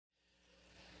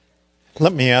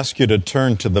Let me ask you to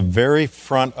turn to the very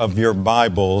front of your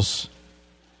Bibles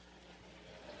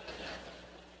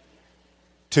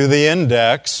to the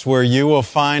index where you will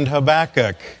find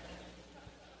Habakkuk.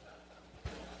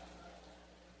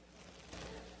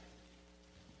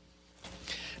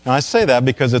 Now, I say that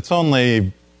because it's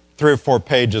only 3 or 4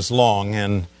 pages long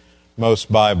in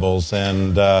most Bibles,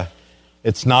 and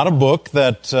it's not a book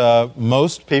that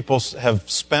most people have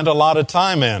spent a lot of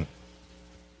time in.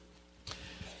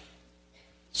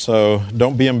 So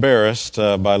don't be embarrassed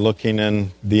by looking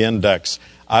in the index.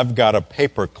 I've got a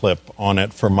paper clip on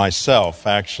it for myself,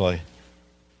 actually.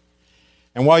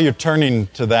 And while you're turning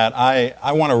to that,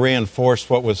 I want to reinforce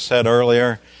what was said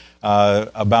earlier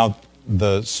about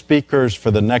the speakers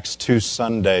for the next 2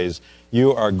 Sundays.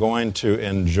 You are going to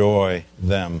enjoy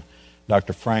them.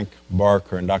 Dr. Frank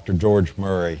Barker and Dr. George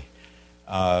Murray.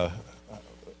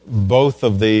 Both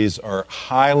of these are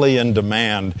highly in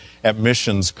demand at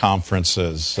missions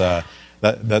conferences.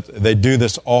 They do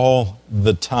this all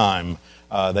the time.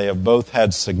 They have both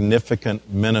had significant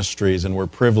ministries, and we're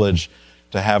privileged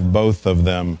to have both of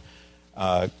them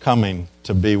coming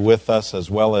to be with us, as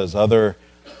well as other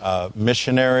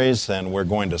missionaries. And we're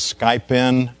going to Skype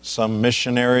in some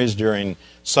missionaries during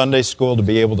Sunday school to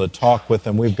be able to talk with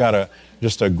them. We've got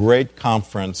just a great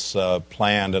conference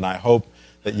planned, and I hope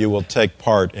that you will take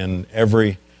part in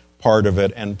every part of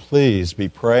it. And please be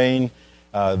praying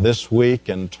this week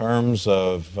in terms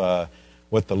of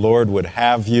what the Lord would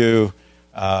have you,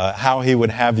 how He would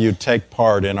have you take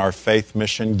part in our faith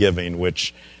mission giving,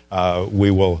 which we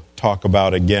will talk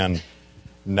about again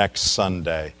next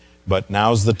Sunday. But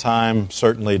now's the time,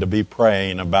 certainly, to be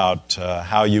praying about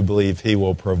how you believe He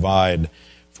will provide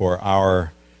for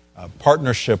our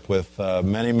partnership with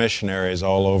many missionaries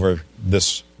all over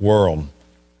this world.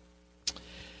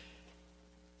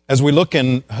 As we look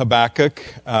in Habakkuk,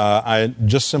 I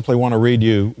just simply want to read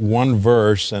you one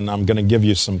verse, and I'm going to give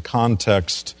you some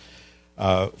context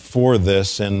for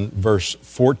this in verse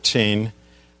 14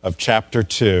 of chapter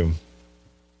 2,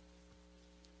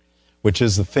 which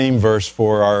is the theme verse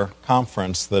for our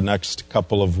conference the next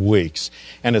couple of weeks.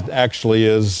 And it actually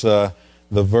is the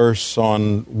verse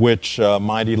on which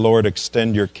Mighty Lord,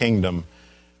 Extend Your Kingdom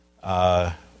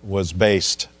was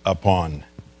based upon.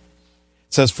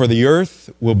 It says, "For the earth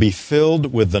will be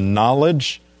filled with the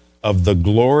knowledge of the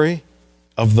glory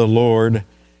of the Lord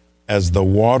as the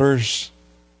waters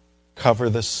cover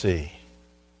the sea."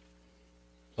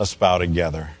 Let's bow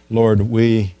together. Lord,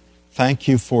 we thank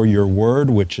You for Your word,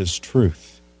 which is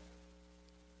truth.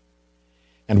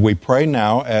 And we pray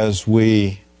now as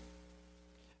we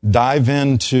dive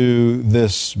into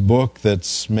this book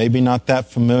that's maybe not that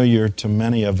familiar to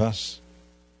many of us,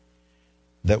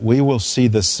 that we will see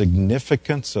the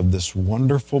significance of this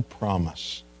wonderful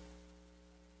promise.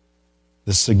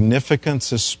 The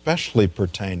significance especially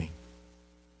pertaining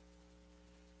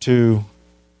to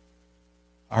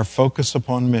our focus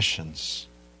upon missions,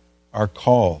 our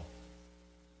call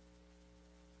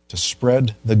to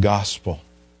spread the gospel,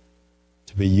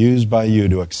 to be used by You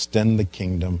to extend the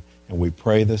kingdom. And we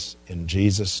pray this in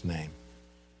Jesus' name.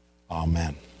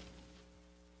 Amen.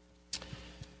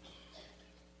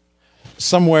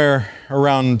 Somewhere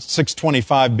around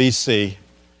 625 BC,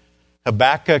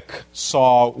 Habakkuk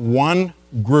saw one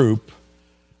group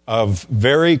of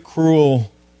very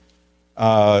cruel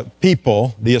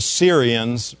people, the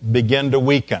Assyrians, begin to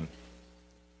weaken.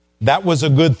 That was a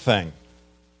good thing.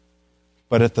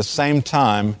 But at the same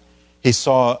time, he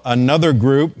saw another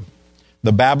group,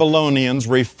 the Babylonians,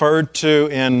 referred to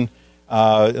in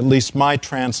at least my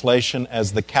translation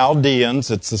as the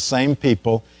Chaldeans. It's the same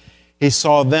people. He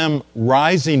saw them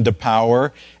rising to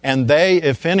power, and they,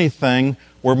 if anything,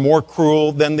 were more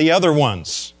cruel than the other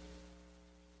ones.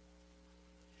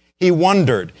 He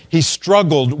wondered, he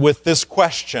struggled with this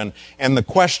question, and the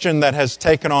question that has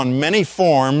taken on many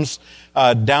forms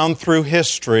down through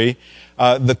history,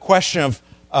 the question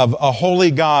of a holy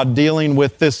God dealing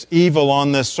with this evil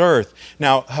on this earth.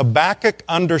 Now, Habakkuk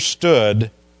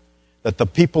understood that the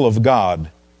people of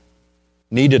God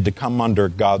needed to come under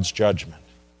God's judgment.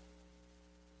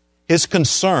 His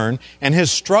concern and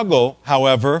his struggle,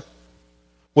 however,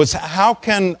 was how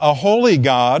can a holy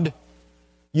God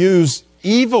use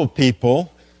evil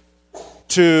people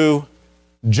to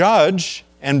judge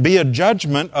and be a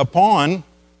judgment upon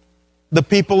the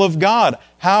people of God?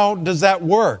 How does that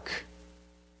work?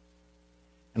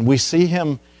 And we see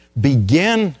him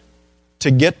begin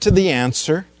to get to the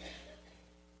answer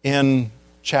in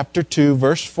chapter 2,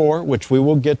 verse 4, which we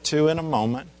will get to in a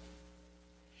moment.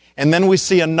 And then we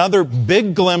see another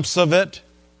big glimpse of it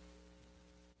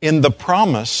in the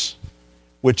promise,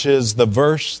 which is the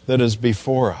verse that is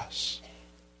before us.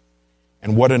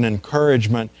 And what an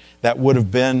encouragement that would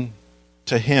have been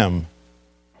to him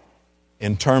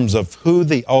in terms of who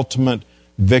the ultimate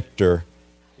victor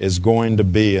is going to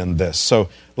be in this. So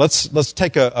let's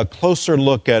take a closer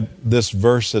look at this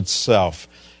verse itself.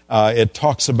 It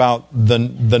talks about the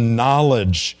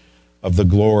knowledge of the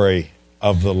glory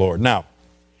of the Lord. Now,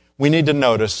 we need to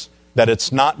notice that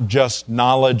it's not just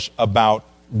knowledge about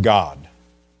God.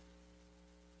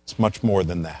 It's much more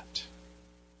than that.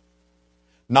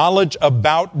 Knowledge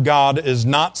about God is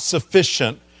not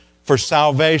sufficient for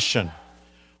salvation.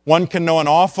 One can know an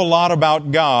awful lot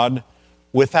about God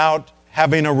without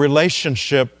having a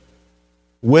relationship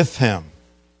with Him.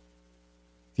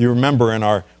 If you remember in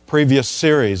our previous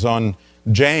series on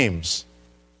James,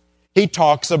 he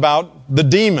talks about the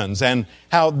demons and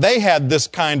how they had this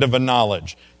kind of a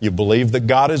knowledge. You believe that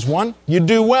God is one? You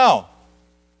do well.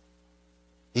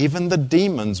 Even the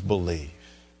demons believe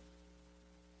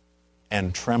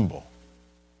and tremble.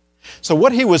 So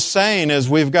what he was saying is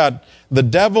we've got the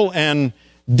devil and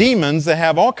demons that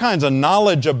have all kinds of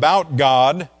knowledge about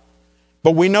God,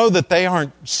 but we know that they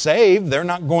aren't saved. They're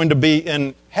not going to be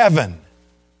in heaven.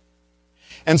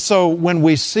 And so when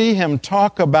we see him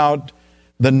talk about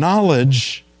the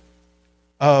knowledge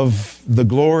of the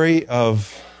glory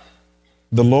of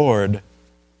the Lord,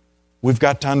 we've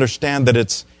got to understand that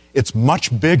it's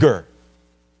much bigger,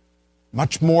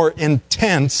 much more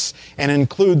intense, and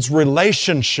includes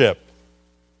relationship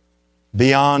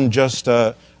beyond just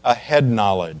a head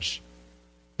knowledge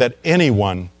that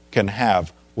anyone can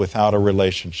have without a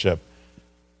relationship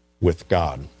with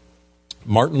God.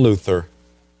 Martin Luther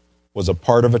was a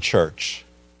part of a church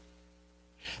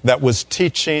that was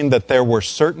teaching that there were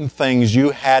certain things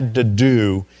you had to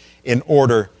do in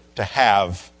order to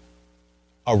have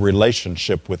a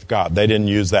relationship with God. They didn't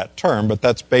use that term, but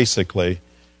that's basically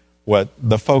what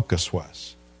the focus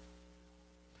was.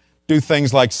 Do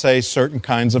things like say certain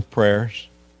kinds of prayers,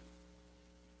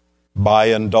 buy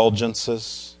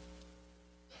indulgences,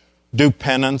 do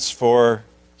penance for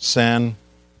sin,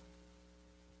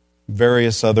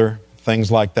 various other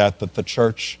things like that the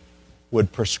church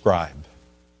would prescribe.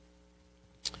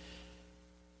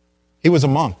 He was a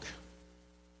monk,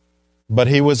 but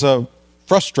he was a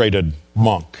frustrated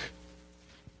monk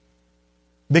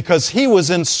because he was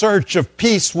in search of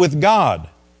peace with God.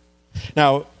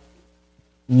 Now,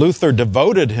 Luther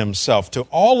devoted himself to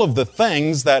all of the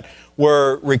things that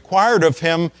were required of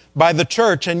him by the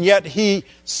church, and yet he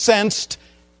sensed,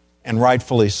 and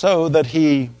rightfully so, that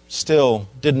he still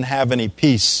didn't have any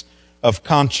peace of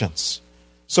conscience.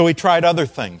 So he tried other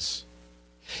things.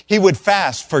 He would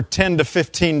fast for 10 to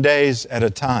 15 days at a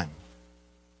time.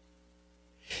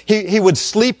 He would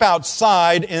sleep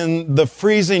outside in the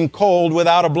freezing cold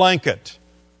without a blanket.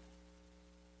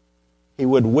 He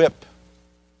would whip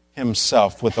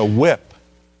himself with a whip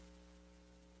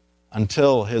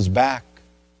until his back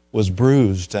was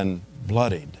bruised and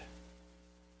bloodied.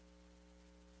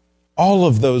 All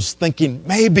of those thinking,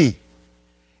 maybe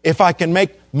if I can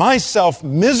make myself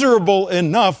miserable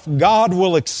enough, God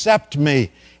will accept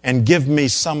me and give me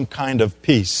some kind of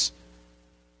peace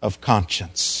of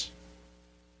conscience.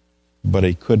 But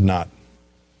he could not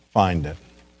find it.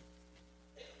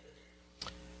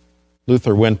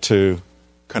 Luther went to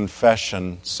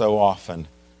confession so often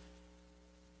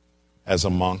as a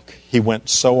monk. He went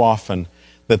so often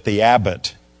that the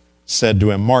abbot said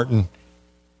to him, Martin,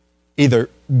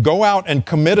 either go out and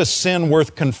commit a sin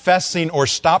worth confessing or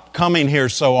stop coming here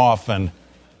so often.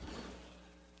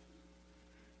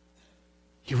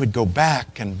 He would go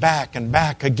back and back and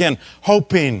back again,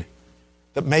 hoping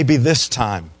that maybe this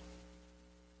time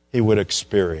he would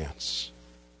experience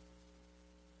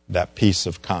that peace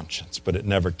of conscience, but it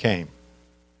never came.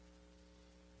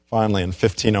 Finally, in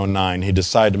 1509, he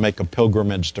decided to make a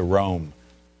pilgrimage to Rome,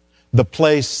 the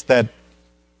place that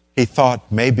he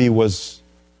thought maybe was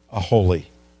a holy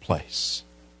place.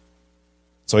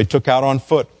 So he took out on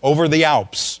foot over the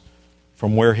Alps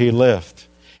from where he lived.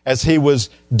 As he was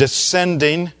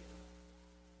descending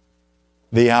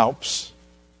the Alps,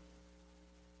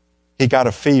 he got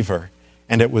a fever,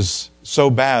 and it was so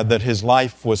bad that his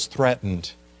life was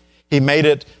threatened. He made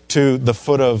it to the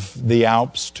foot of the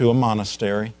Alps to a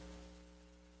monastery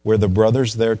where the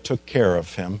brothers there took care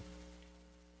of him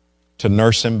to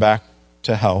nurse him back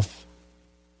to health.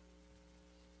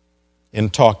 In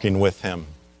talking with him,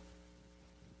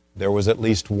 there was at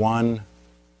least one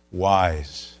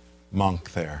wise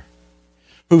monk there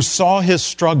who saw his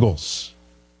struggles.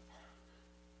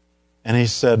 And he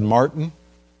said, Martin,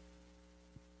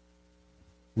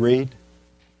 read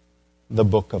the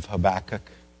book of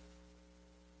Habakkuk.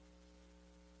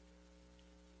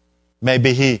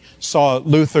 Maybe he saw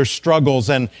Luther's struggles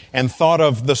and thought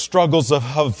of the struggles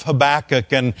of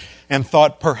Habakkuk and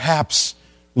thought perhaps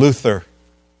Luther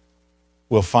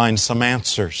will find some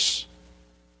answers.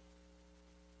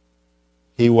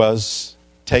 He was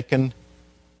taken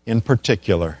in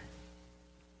particular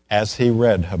as he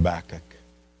read Habakkuk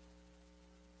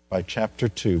by chapter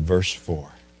 2, verse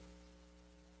 4.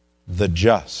 The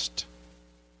just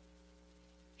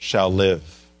shall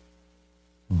live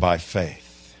by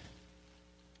faith.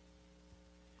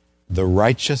 The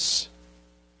righteous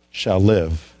shall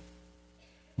live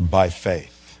by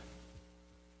faith.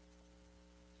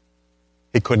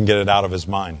 He couldn't get it out of his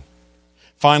mind.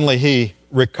 Finally, he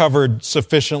recovered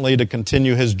sufficiently to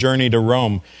continue his journey to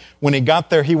Rome. When he got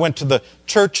there, he went to the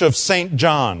Church of St.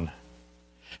 John.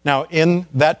 Now, in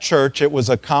that church, it was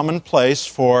a common place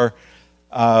for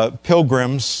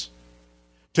pilgrims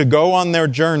to go on their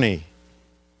journey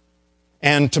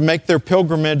and to make their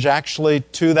pilgrimage actually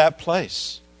to that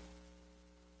place.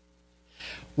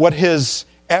 What his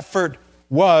effort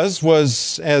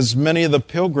was, as many of the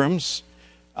pilgrims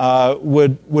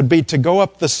would be to go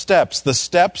up the steps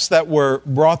that were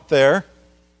brought there,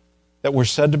 that were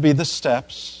said to be the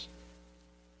steps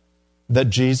that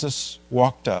Jesus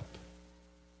walked up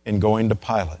in going to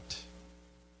Pilate.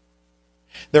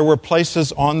 There were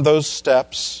places on those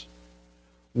steps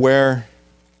where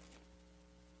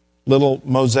little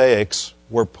mosaics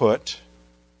were put,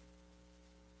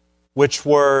 which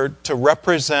were to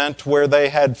represent where they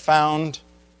had found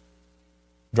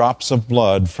drops of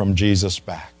blood from Jesus'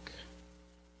 back.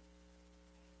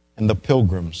 And the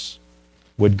pilgrims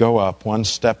would go up one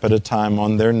step at a time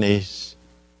on their knees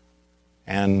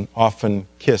and often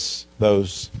kiss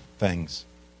those things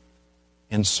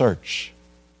in search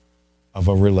of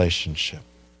a relationship.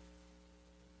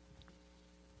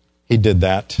 He did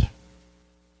that.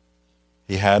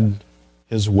 He had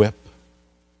his whip,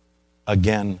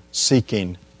 again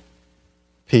seeking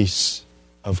peace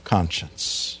of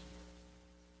conscience.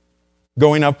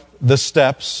 Going up the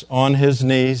steps on his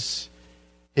knees,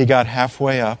 he got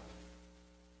halfway up,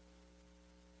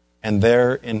 and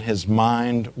there in his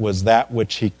mind was that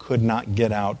which he could not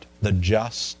get out. The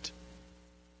just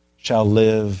shall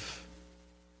live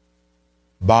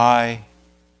by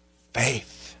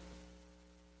faith.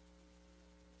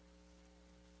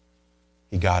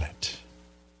 He got it.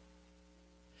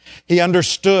 He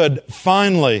understood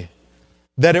finally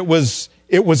that it was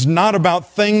not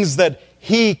about things that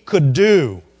he could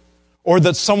do or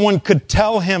that someone could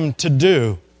tell him to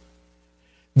do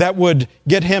that would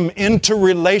get him into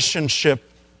relationship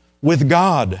with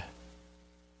God.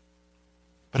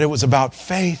 But it was about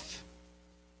faith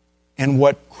in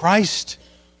what Christ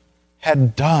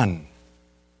had done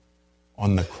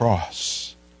on the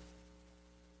cross.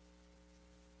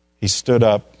 He stood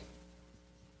up,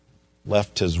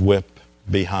 left his whip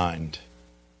behind,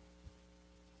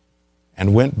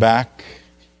 and went back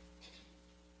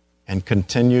and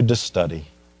continued to study.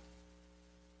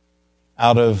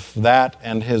 Out of that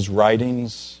and his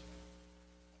writings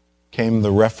came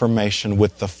the Reformation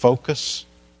with the focus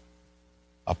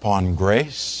upon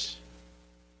grace,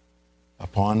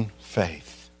 upon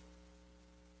faith,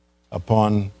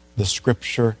 upon the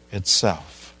Scripture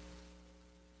itself,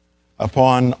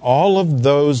 upon all of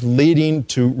those leading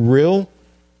to real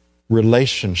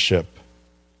relationship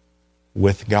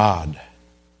with God.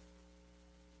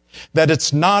 That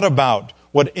it's not about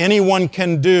what anyone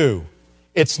can do.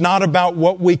 It's not about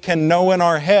what we can know in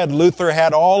our head. Luther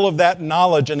had all of that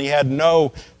knowledge and he had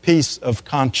no peace of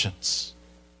conscience.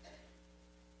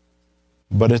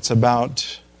 But it's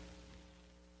about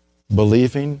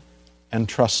believing and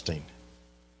trusting.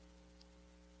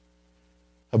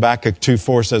 Habakkuk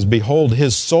 2:4 says, "Behold,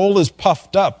 his soul is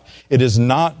puffed up. It is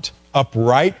not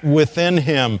upright within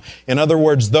him." In other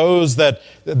words, those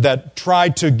that try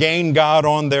to gain God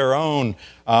on their own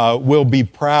will be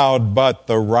proud, but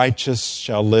the righteous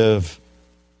shall live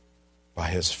by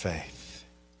his faith.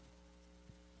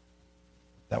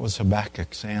 That was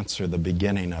Habakkuk's answer, the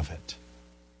beginning of it.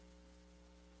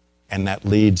 And that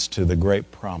leads to the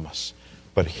great promise.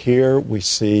 But here we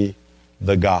see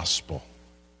the gospel,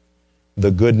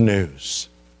 the good news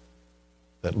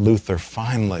that Luther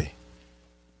finally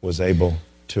was able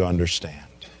to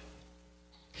understand.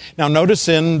 Now notice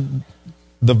in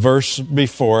the verse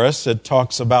before us, it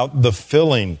talks about the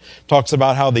filling, talks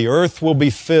about how the earth will be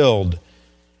filled.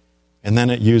 And then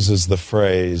it uses the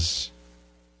phrase,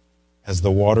 as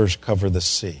the waters cover the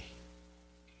sea.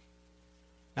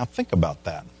 Now think about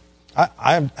that.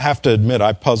 I have to admit,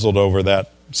 I puzzled over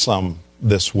that some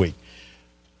this week.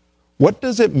 What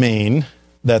does it mean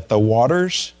that the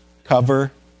waters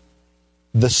cover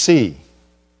the sea?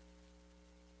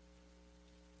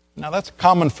 Now that's a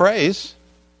common phrase,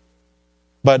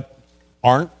 but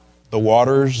aren't the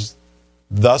waters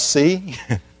the sea?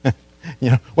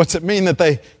 What's it mean that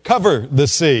they cover the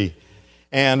sea?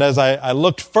 And as I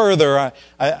looked further,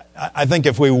 I think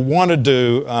if we wanted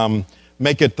to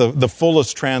make it the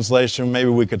fullest translation, maybe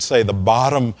we could say the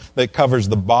bottom, that covers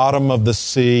the bottom of the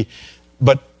sea.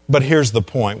 But here's the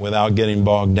point, without getting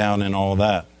bogged down in all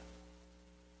that.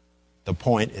 The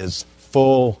point is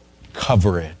full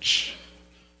coverage.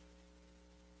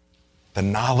 The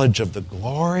knowledge of the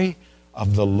glory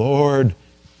of the Lord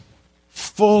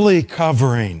fully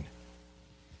covering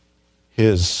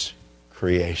His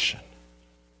creation.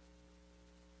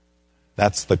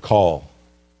 That's the call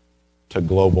to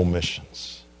global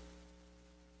missions.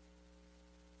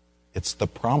 It's the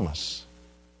promise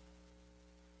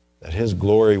that His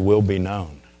glory will be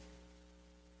known.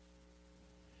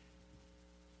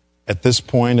 At this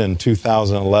point in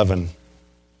 2011,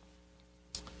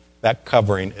 that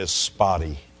covering is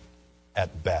spotty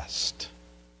at best.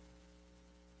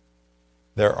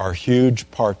 There are huge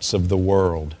parts of the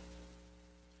world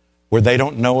where they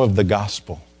don't know of the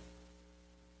gospel,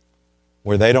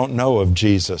 where they don't know of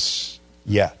Jesus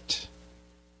yet.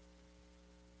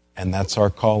 And that's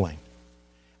our calling.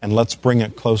 And let's bring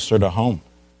it closer to home.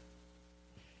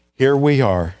 Here we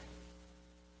are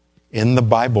in the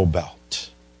Bible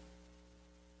Belt.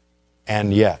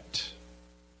 And yet,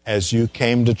 as you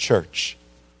came to church,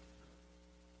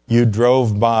 you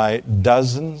drove by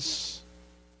dozens,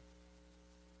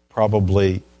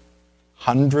 probably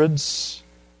hundreds,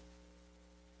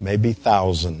 maybe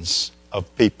thousands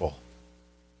of people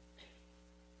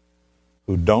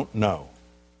who don't know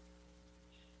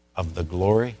of the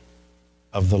glory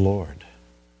of the Lord,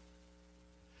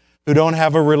 who don't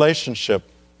have a relationship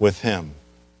with Him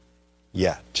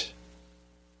yet.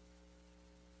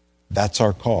 That's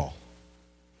our call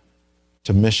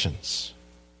to missions.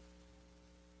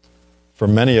 For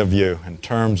many of you, in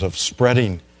terms of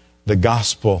spreading the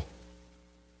gospel,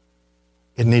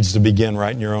 it needs to begin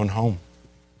right in your own home.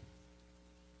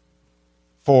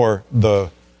 For the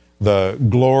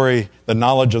glory, the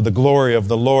knowledge of the glory of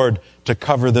the Lord to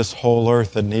cover this whole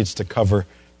earth, it needs to cover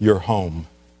your home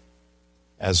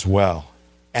as well.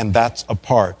 And that's a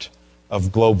part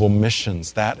of global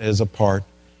missions. That is a part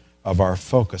of our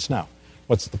focus. Now,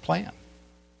 what's the plan?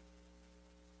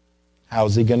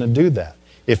 How's He going to do that?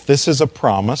 If this is a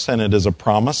promise, and it is a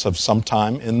promise of some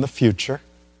time in the future,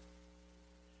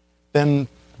 then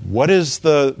what is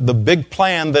the big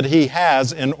plan that He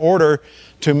has in order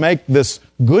to make this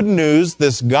good news,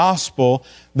 this gospel,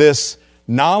 this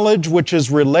knowledge which is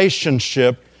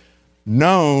relationship,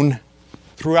 known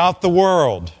throughout the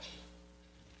world?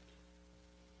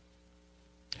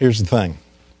 Here's the thing.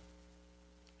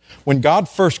 When God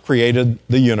first created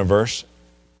the universe,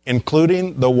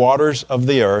 including the waters of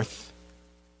the earth,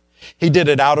 He did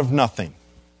it out of nothing.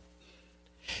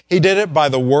 He did it by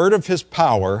the word of His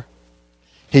power.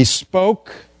 He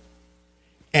spoke,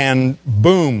 and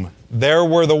boom, there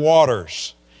were the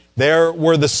waters. There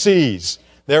were the seas.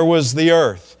 There was the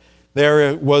earth.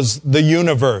 There was the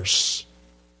universe.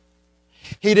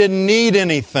 He didn't need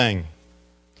anything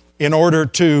in order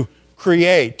to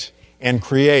create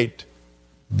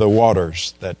the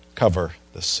waters that cover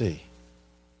the sea.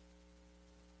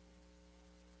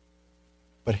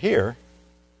 But here,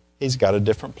 He's got a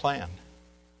different plan.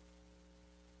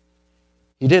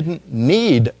 He didn't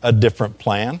need a different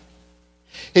plan.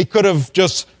 He could have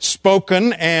just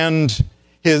spoken, and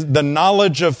the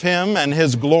knowledge of Him and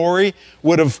His glory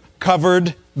would have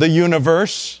covered the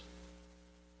universe.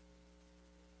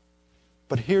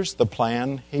 But here's the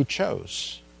plan He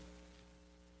chose.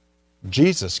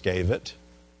 Jesus gave it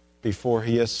before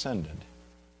He ascended,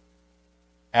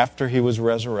 after He was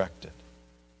resurrected.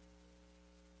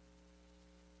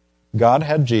 God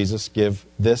had Jesus give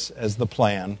this as the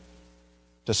plan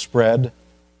to spread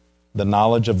the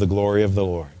knowledge of the glory of the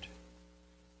Lord.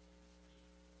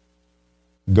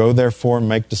 Go therefore and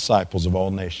make disciples of all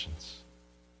nations,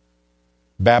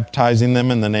 baptizing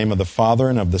them in the name of the Father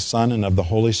and of the Son and of the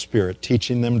Holy Spirit,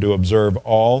 teaching them to observe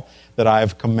all that I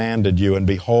have commanded you. And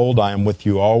behold, I am with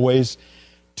you always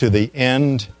to the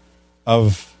end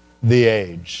of the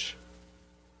age.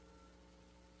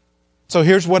 So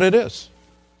here's what it is.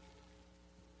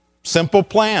 Simple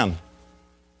plan.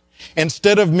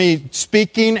 Instead of me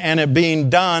speaking and it being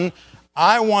done,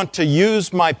 I want to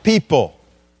use my people.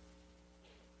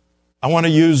 I want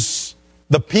to use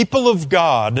the people of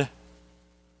God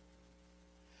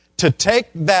to take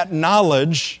that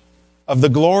knowledge of the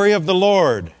glory of the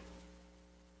Lord.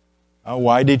 Oh,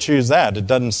 why did He choose that? It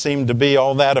doesn't seem to be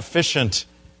all that efficient.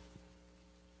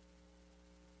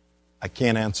 I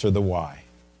can't answer the why.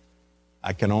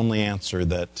 I can only answer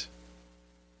that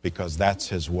because that's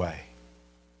His way.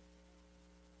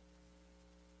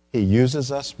 He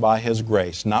uses us by His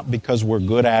grace, not because we're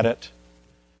good at it,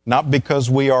 not because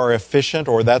we are efficient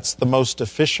or that's the most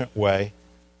efficient way,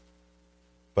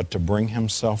 but to bring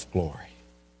Himself glory.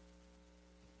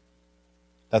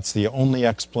 That's the only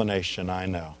explanation I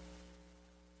know.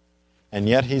 And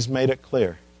yet He's made it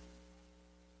clear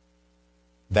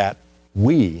that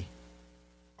we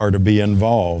are to be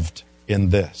involved in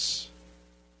this.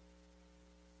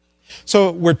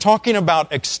 So we're talking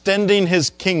about extending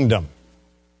His kingdom.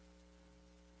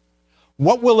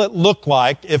 What will it look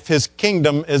like if His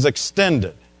kingdom is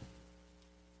extended?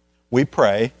 We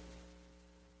pray,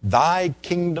 Thy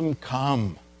kingdom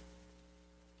come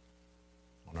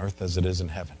on earth as it is in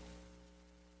heaven.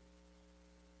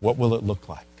 What will it look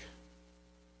like?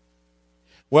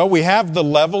 Well, we have the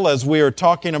level, as we are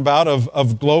talking about,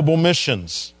 of global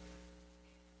missions.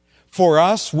 For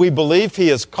us, we believe He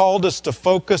has called us to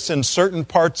focus in certain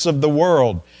parts of the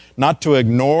world, not to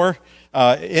ignore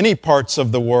any parts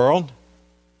of the world,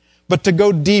 but to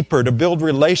go deeper, to build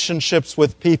relationships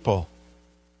with people.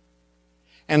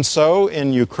 And so,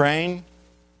 in Ukraine,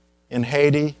 in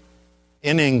Haiti,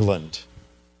 in England,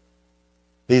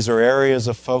 these are areas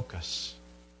of focus.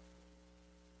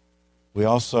 We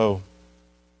also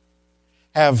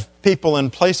have people in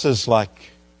places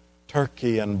like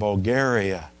Turkey and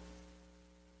Bulgaria,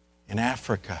 in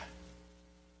Africa,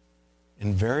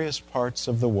 in various parts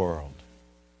of the world.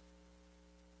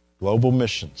 Global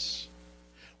missions,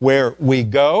 where we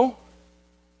go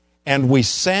and we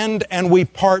send and we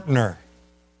partner.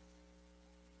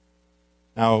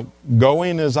 Now,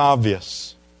 going is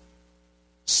obvious.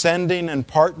 Sending and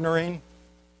partnering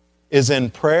is in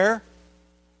prayer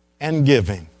and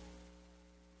giving.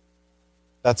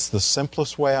 That's the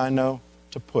simplest way I know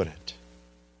to put it.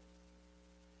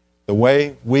 The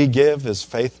way we give is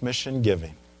faith mission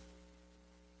giving.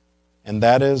 And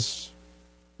that is,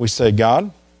 we say, God,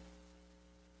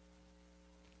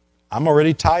 I'm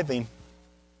already tithing.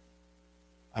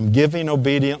 I'm giving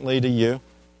obediently to You.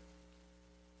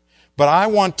 But I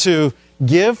want to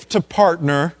give to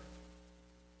partner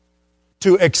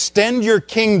to extend Your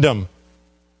kingdom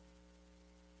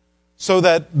so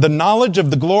that the knowledge of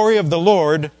the glory of the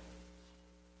Lord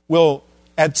will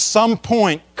at some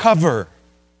point cover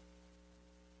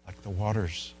like the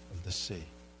waters of the sea.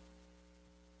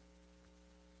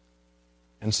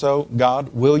 And so,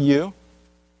 God, will You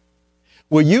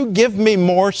give me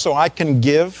more so I can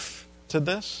give to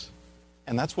this?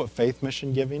 And that's what faith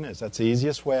mission giving is. That's the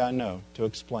easiest way I know to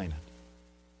explain it.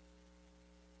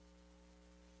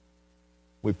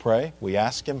 We pray, we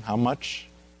ask Him how much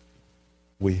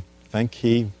we think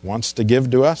He wants to give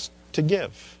to us to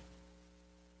give.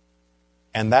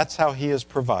 And that's how He has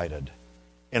provided.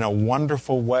 In a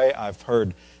wonderful way, I've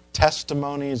heard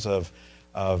testimonies of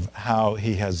how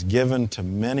He has given to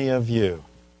many of you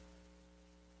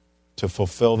to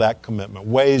fulfill that commitment.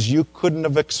 Ways you couldn't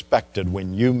have expected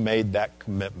when you made that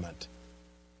commitment.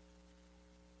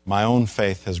 My own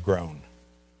faith has grown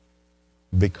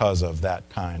because of that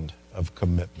kind of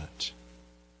commitment.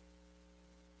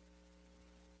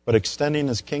 But extending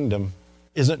His kingdom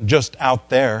isn't just out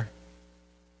there.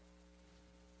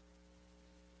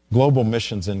 Global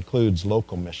missions includes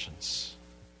local missions.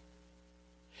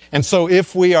 And so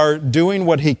if we are doing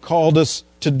what He called us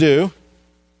to do,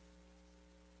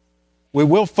 we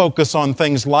will focus on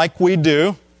things like we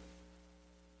do,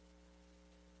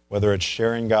 whether it's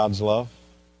sharing God's love,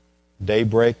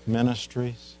 Daybreak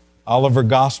Ministries, Oliver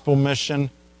Gospel Mission,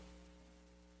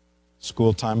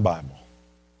 School Time Bible.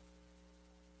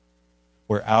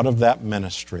 Where out of that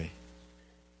ministry,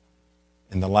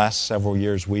 in the last several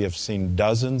years, we have seen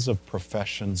dozens of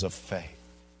professions of faith.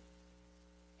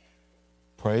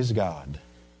 Praise God.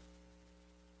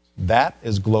 That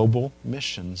is global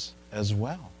missions as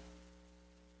well.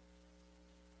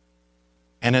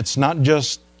 And it's not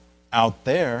just out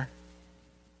there,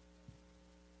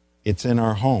 it's in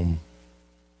our home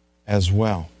as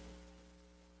well.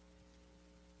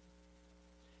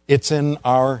 It's in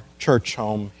our church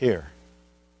home here.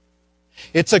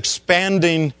 It's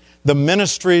expanding the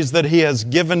ministries that He has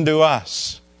given to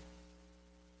us.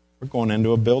 We're going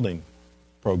into a building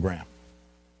program.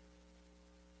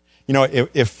 You know,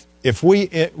 if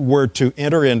we were to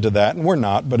enter into that, and we're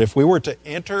not, but if we were to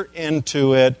enter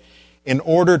into it in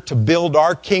order to build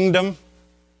our kingdom,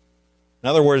 in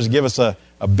other words, give us a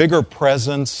bigger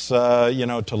presence,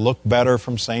 to look better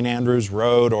from St. Andrews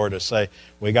Road, or to say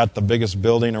we got the biggest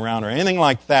building around, or anything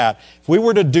like that. If we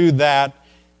were to do that,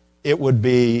 it would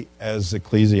be, as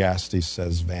Ecclesiastes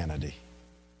says, vanity.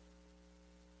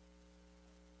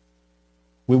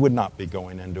 we would not be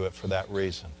going into it for that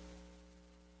reason.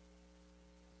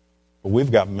 But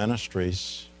we've got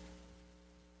ministries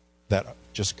that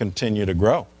just continue to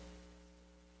grow.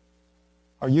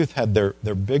 Our youth had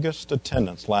their biggest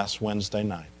attendance last Wednesday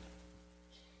night.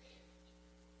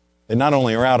 They not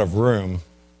only are out of room,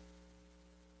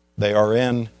 they are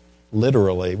in,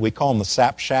 literally, we call them the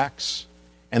sap shacks,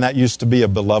 and that used to be a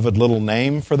beloved little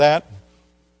name for that.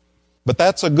 But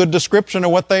that's a good description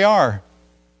of what they are.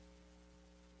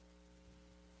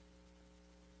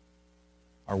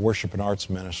 Our worship and arts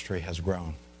ministry has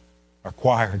grown. Our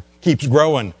choir keeps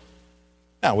growing.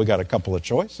 Now, we got a couple of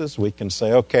choices. We can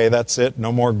say, okay, that's it,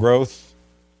 no more growth.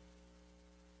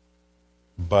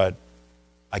 But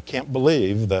I can't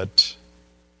believe that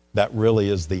that really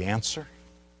is the answer.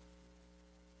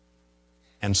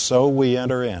 And so we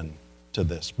enter into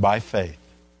this by faith,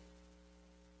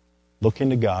 looking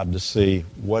to God to see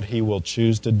what He will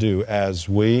choose to do as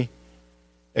we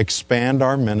expand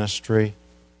our ministry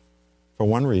for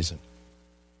one reason: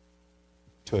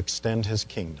 to extend His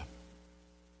kingdom,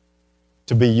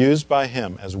 to be used by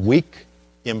Him as weak,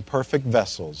 imperfect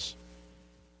vessels,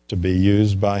 to be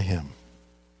used by Him.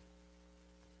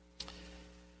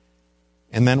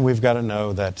 And then we've got to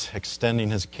know that extending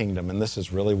His kingdom, and this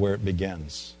is really where it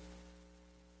begins.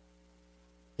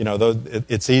 You know,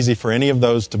 it's easy for any of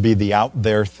those to be the out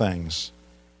there things.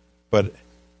 But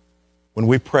when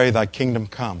we pray, Thy kingdom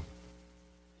come,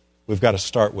 we've got to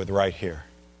start with right here.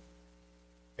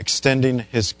 Extending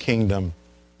His kingdom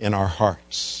in our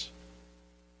hearts.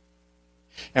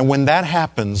 And when that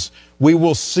happens, we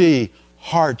will see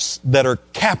hearts that are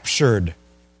captured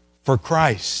for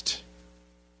Christ.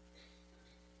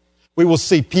 We will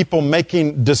see people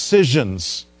making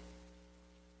decisions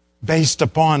based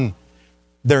upon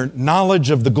their knowledge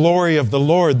of the glory of the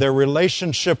Lord, their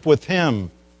relationship with Him.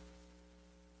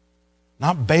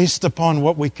 Not based upon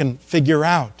what we can figure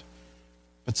out,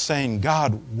 but saying,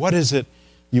 God, what is it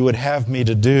You would have me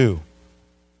to do?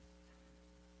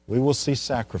 We will see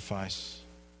sacrifice.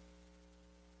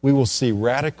 We will see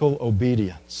radical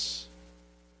obedience.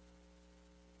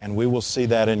 And we will see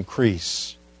that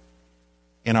increase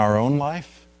in our own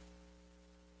life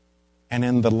and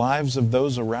in the lives of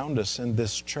those around us in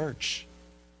this church.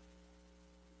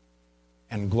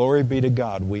 And glory be to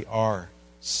God, we are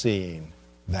seeing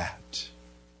that.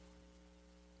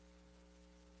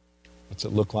 What's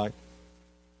it look like?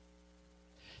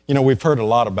 You know, we've heard a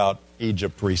lot about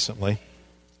Egypt recently.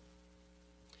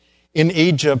 In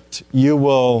Egypt, you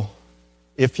will,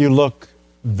 if you look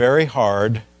very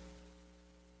hard,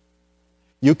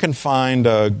 you can find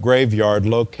a graveyard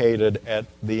located at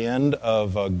the end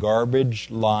of a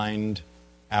garbage-lined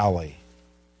alley.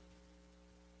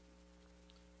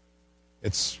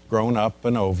 It's grown up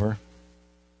and over.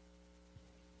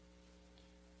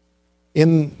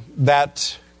 In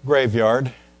that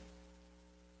graveyard,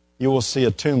 you will see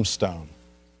a tombstone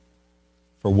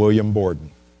for William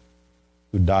Borden,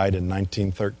 who died in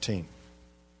 1913.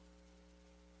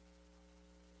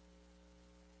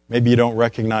 Maybe you don't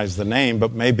recognize the name,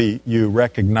 but maybe you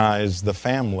recognize the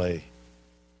family,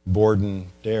 Borden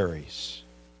Dairies.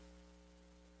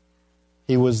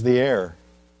 He was the heir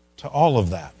to all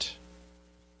of that.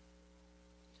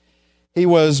 He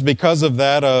was, because of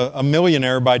that, a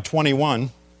millionaire by 21.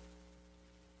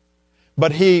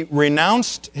 But he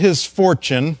renounced his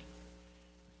fortune,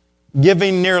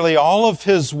 giving nearly all of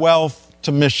his wealth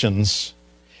to missions.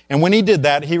 And when he did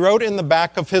that, he wrote in the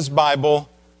back of his Bible,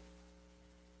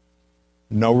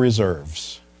 "No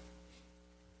reserves."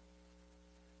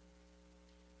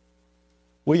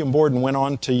 William Borden went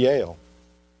on to Yale.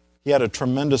 He had a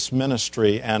tremendous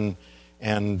ministry, and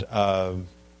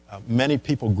many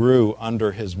people grew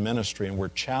under his ministry and were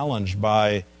challenged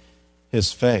by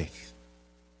his faith.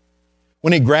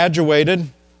 When he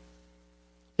graduated,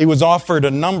 he was offered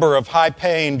a number of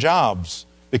high-paying jobs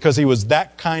because he was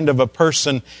that kind of a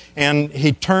person, and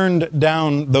he turned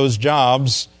down those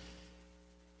jobs.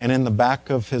 And in the back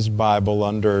of his Bible,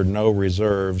 under "No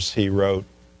reserves," he wrote,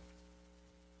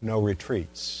 "No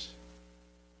retreats."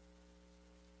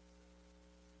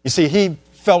 You see, he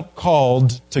felt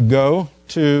called to go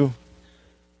to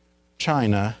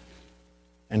China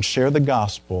and share the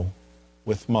gospel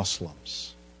with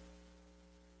Muslims.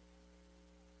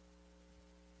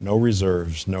 No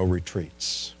reserves, no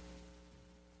retreats.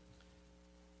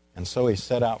 And so he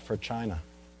set out for China.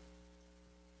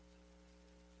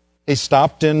 He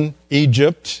stopped in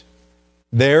Egypt.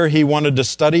 There he wanted to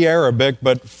study Arabic,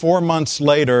 but 4 months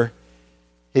later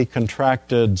he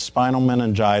contracted spinal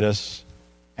meningitis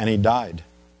and he died.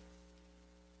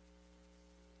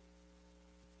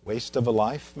 Waste of a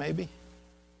life, maybe?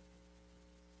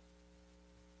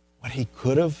 what he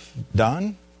could have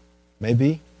done?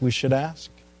 Maybe we should ask.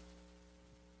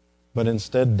 But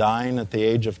instead dying at the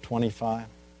age of 25.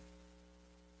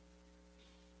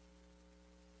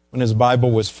 When his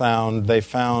Bible was found, they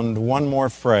found one more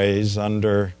phrase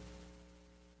under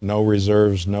no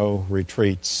reserves, no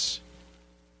retreats.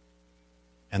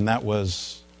 And that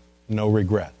was no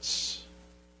regrets.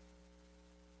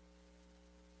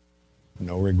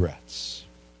 No regrets.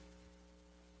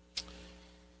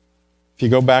 If you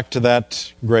go back to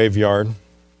that graveyard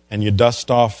and you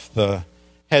dust off the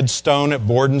headstone at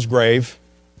Borden's grave,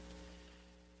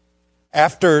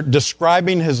 after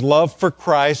describing his love for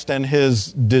Christ and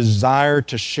his desire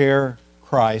to share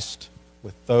Christ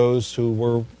with those who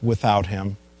were without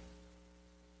him,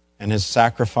 and his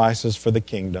sacrifices for the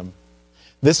kingdom,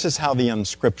 this is how the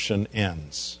inscription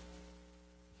ends.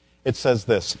 It says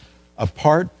this: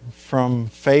 apart from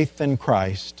faith in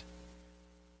Christ,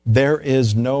 there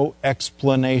is no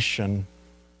explanation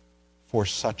for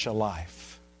such a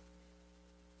life.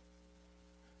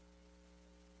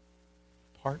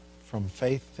 Apart from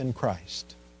faith in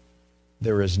Christ,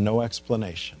 there is no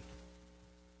explanation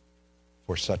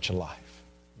for such a life.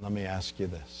 Let me ask you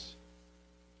this.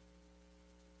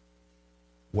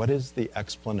 What is the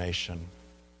explanation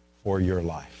for your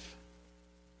life?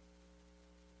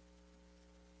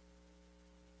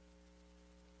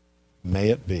 May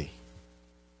it be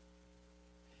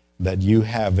that you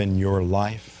have in your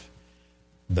life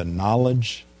the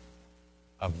knowledge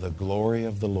of the glory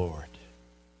of the Lord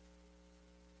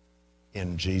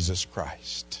in Jesus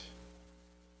Christ.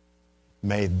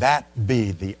 May that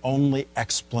be the only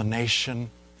explanation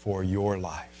for your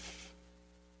life.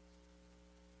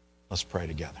 Let's pray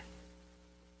together.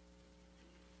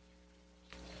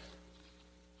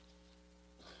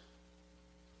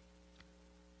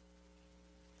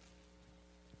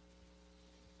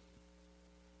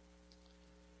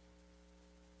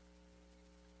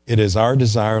 It is our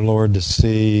desire, Lord, to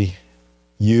see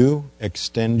you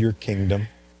extend your kingdom.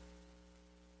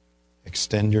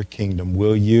 Extend your kingdom.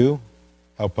 Will you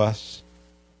help us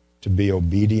to be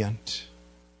obedient?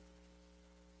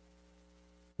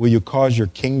 Will you cause your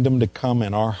kingdom to come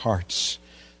in our hearts,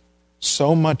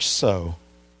 so much so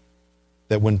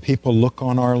that when people look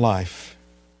on our life,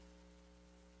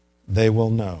 they will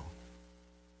know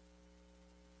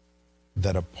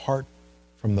that apart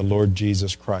from the Lord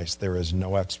Jesus Christ, there is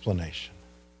no explanation.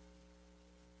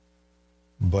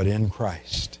 But in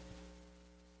Christ,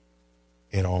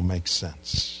 it all makes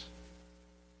sense.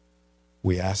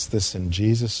 We ask this in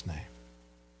Jesus' name.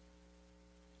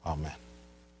 Amen.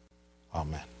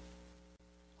 Amen.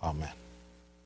 Amen.